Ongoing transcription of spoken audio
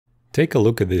Take a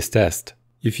look at this test.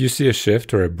 If you see a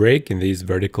shift or a break in these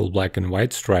vertical black and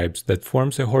white stripes that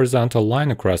forms a horizontal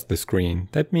line across the screen,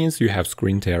 that means you have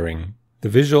screen tearing. The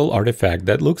visual artifact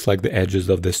that looks like the edges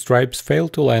of the stripes fail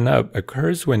to line up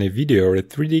occurs when a video or a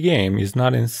 3D game is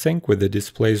not in sync with the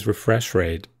display's refresh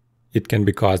rate. It can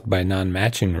be caused by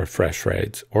non-matching refresh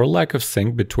rates or lack of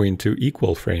sync between two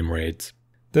equal frame rates.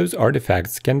 Those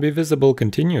artifacts can be visible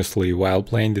continuously while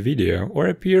playing the video or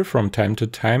appear from time to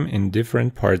time in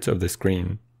different parts of the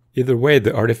screen. Either way,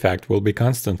 the artifact will be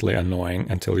constantly annoying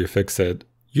until you fix it.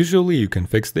 Usually you can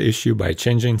fix the issue by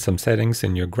changing some settings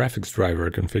in your graphics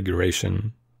driver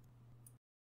configuration.